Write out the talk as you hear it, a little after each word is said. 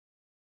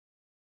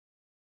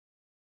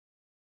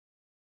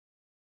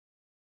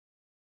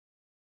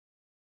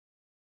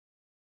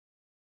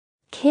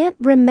Can't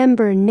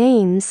remember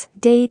names,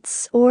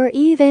 dates, or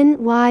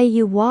even why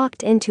you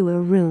walked into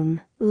a room.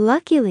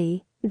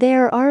 Luckily,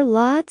 there are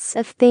lots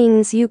of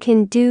things you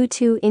can do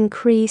to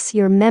increase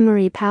your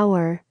memory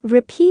power.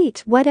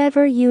 Repeat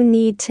whatever you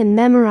need to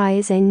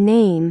memorize: a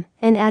name,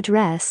 an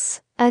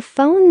address, a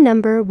phone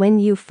number when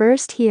you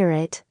first hear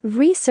it.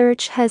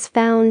 Research has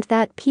found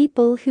that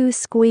people who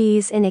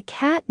squeeze in a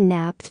cat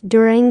nap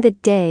during the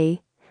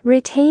day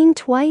retain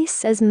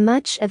twice as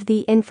much of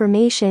the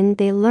information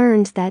they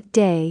learned that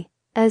day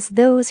as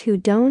those who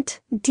don't.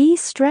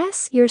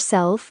 De-stress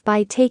yourself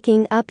by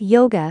taking up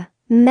yoga,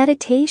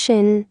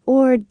 meditation,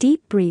 or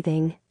deep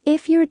breathing.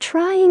 If you're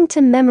trying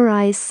to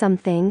memorize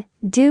something,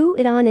 do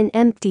it on an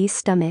empty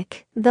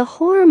stomach. The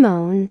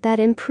hormone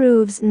that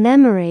improves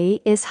memory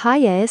is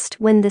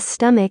highest when the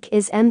stomach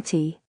is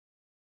empty.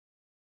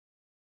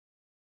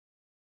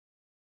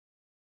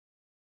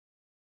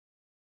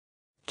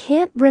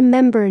 Can't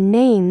remember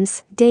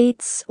names,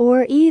 dates,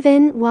 or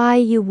even why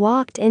you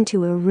walked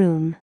into a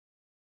room.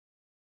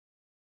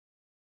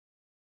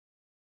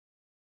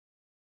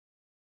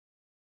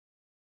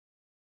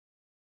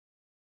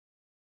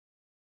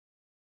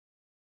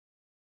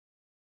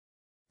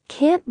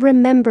 Can't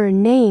remember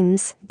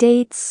names,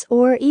 dates,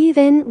 or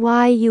even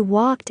why you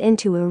walked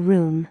into a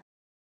room.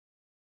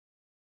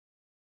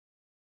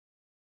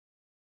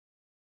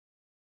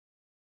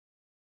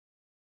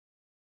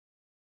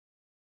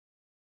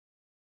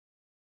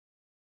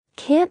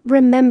 Can't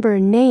remember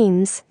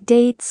names,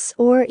 dates,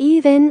 or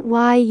even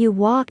why you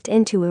walked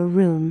into a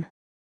room.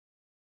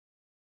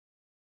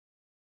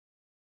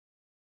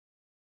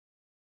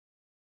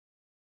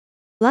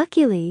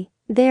 Luckily,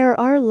 there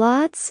are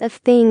lots of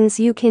things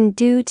you can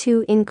do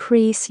to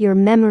increase your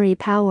memory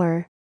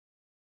power.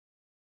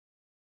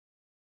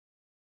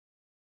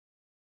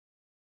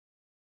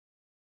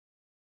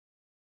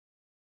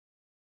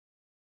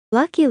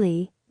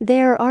 Luckily,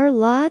 there are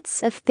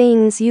lots of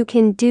things you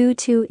can do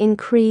to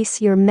increase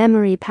your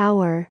memory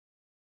power.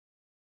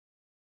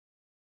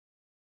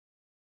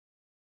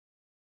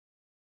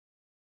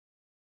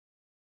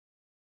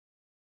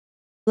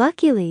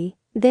 Luckily,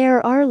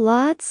 there are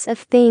lots of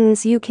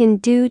things you can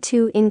do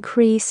to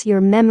increase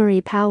your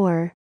memory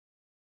power.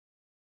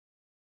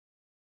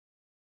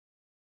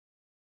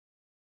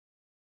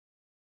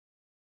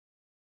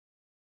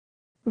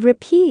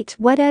 Repeat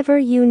whatever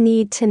you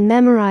need to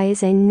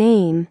memorize: a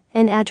name,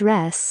 an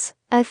address,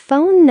 a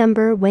phone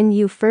number when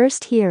you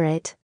first hear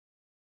it.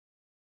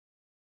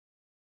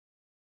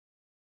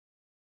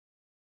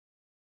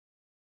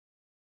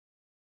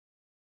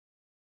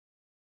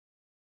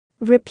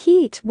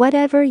 Repeat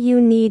whatever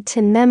you need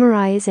to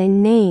memorize: a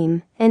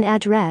name, an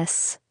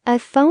address, a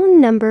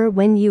phone number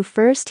when you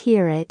first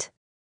hear it.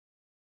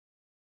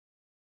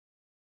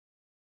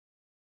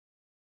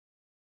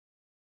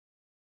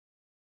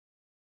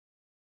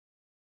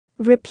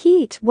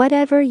 Repeat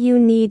whatever you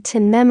need to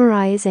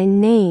memorize: a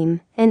name,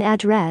 an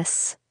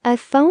address, a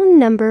phone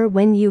number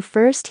when you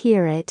first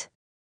hear it.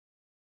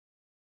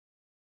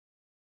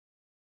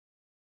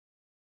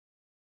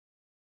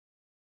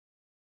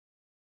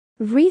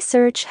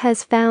 Research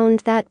has found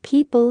that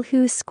people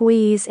who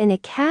squeeze in a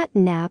cat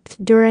nap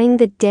during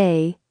the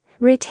day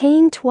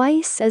retain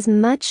twice as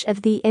much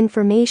of the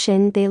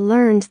information they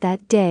learned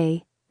that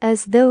day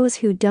as those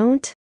who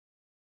don't.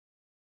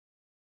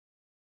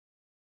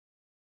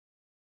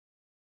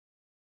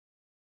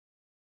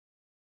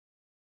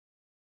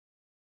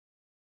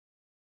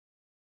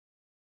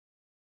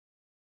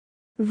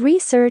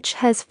 Research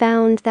has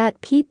found that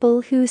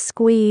people who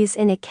squeeze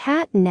in a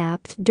cat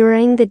nap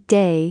during the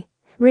day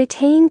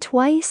retain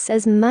twice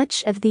as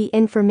much of the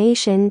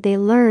information they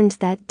learned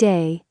that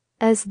day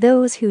as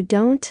those who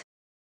don't.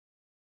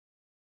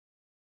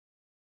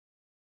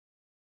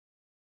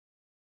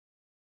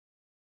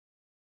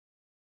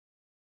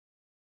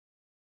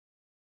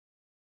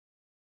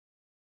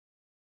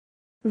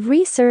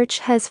 Research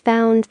has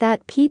found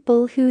that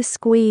people who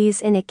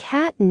squeeze in a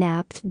cat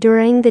nap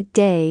during the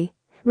day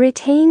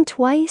retain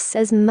twice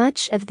as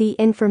much of the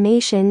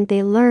information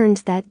they learned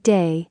that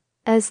day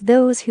as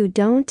those who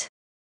don't.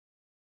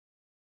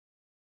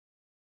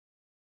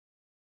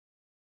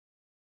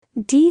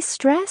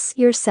 De-stress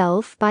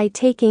yourself by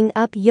taking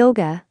up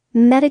yoga,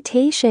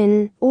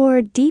 meditation,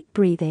 or deep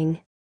breathing.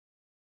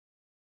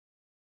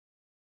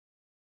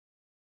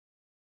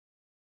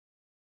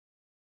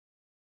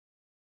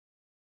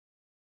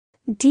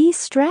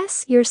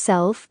 De-stress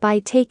yourself by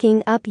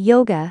taking up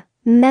yoga,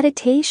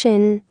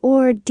 meditation,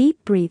 or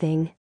deep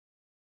breathing.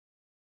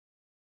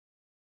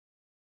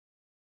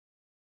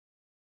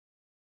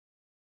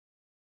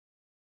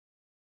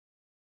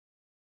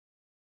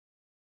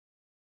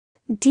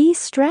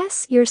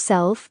 De-stress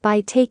yourself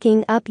by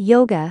taking up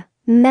yoga,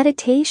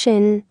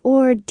 meditation,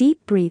 or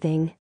deep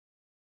breathing.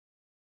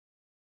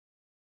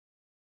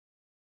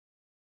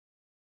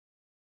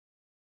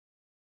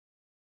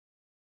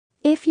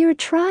 If you're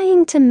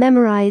trying to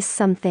memorize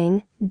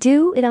something,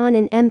 do it on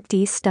an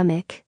empty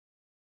stomach.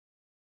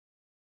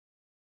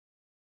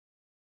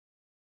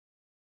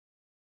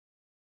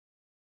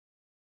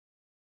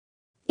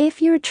 If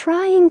you're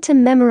trying to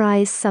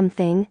memorize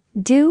something,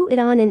 do it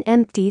on an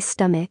empty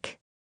stomach.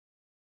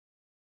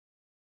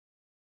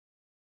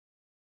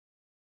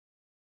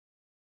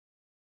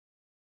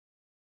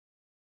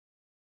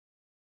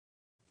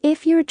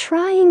 If you're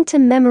trying to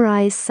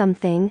memorize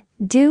something,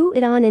 do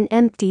it on an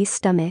empty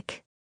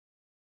stomach.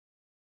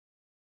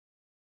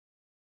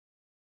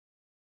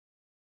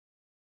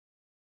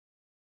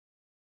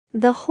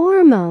 The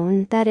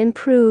hormone that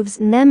improves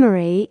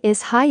memory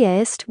is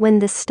highest when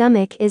the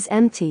stomach is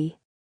empty.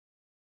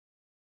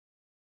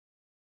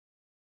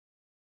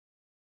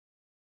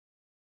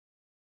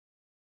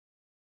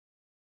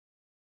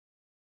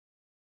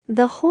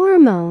 The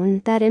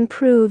hormone that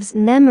improves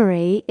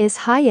memory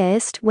is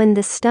highest when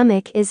the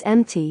stomach is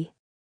empty.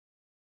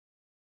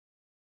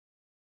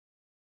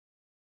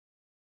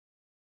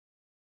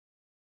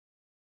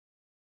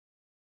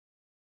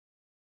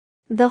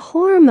 The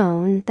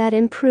hormone that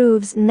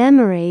improves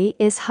memory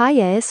is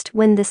highest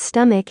when the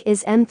stomach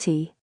is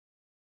empty.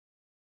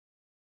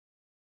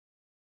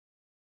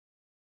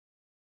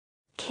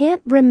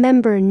 Can't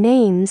remember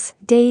names,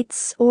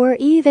 dates, or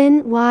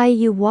even why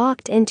you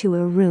walked into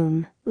a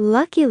room.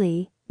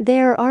 Luckily,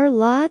 there are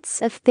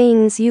lots of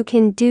things you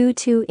can do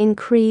to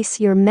increase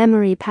your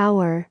memory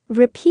power.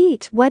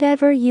 Repeat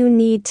whatever you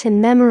need to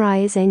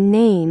memorize: a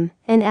name,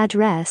 an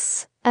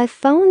address, a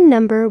phone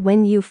number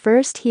when you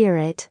first hear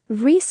it.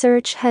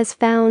 Research has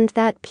found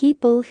that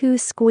people who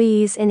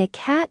squeeze in a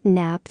cat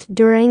nap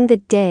during the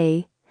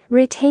day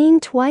retain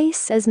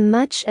twice as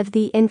much of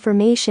the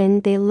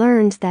information they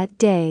learned that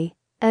day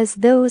as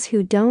those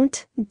who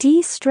don't.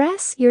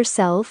 De-stress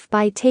yourself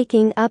by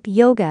taking up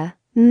yoga,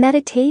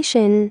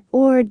 meditation,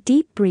 or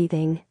deep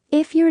breathing.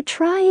 If you're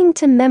trying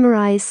to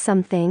memorize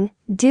something,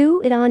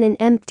 do it on an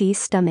empty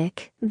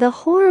stomach. The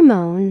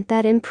hormone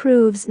that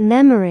improves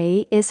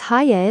memory is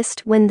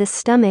highest when the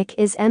stomach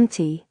is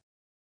empty.